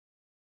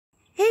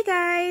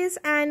guys,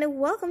 and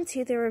welcome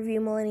to the Review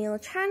Millennial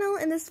channel.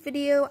 In this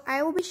video,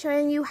 I will be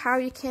showing you how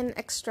you can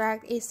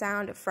extract a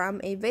sound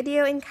from a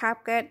video in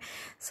CapCut.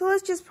 So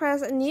let's just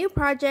press New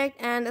Project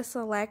and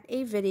select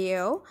a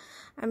video.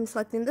 I'm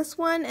selecting this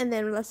one, and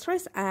then let's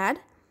press Add.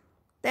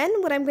 Then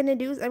what I'm going to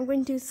do is I'm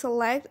going to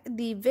select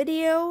the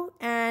video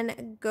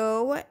and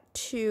go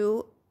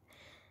to,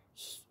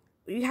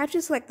 you have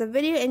to select the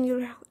video and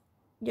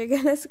you're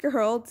going to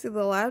scroll to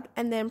the left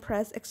and then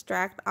press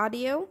Extract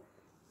Audio.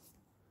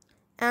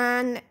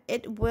 And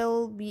it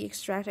will be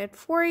extracted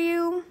for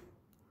you,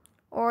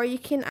 or you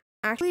can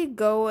actually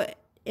go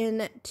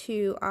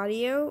into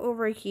audio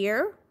over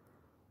here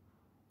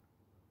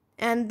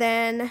and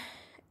then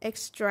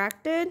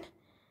extract it,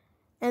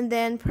 and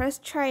then press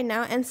try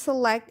now and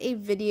select a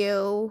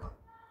video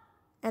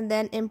and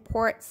then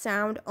import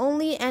sound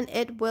only, and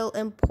it will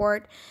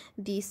import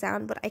the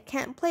sound. But I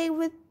can't play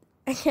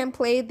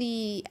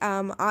the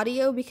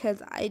audio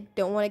because I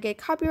don't want to get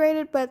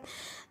copyrighted, but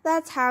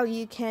that's how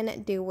you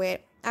can do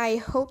it. I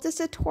hope this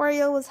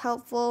tutorial was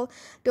helpful.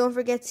 Don't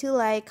forget to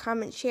like,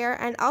 comment, share,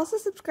 and also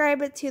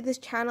subscribe to this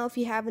channel if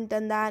you haven't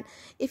done that.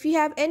 If you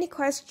have any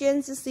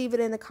questions, just leave it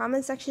in the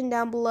comment section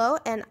down below,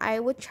 and I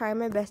will try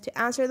my best to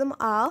answer them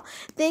all.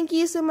 Thank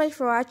you so much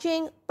for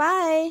watching.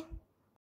 Bye!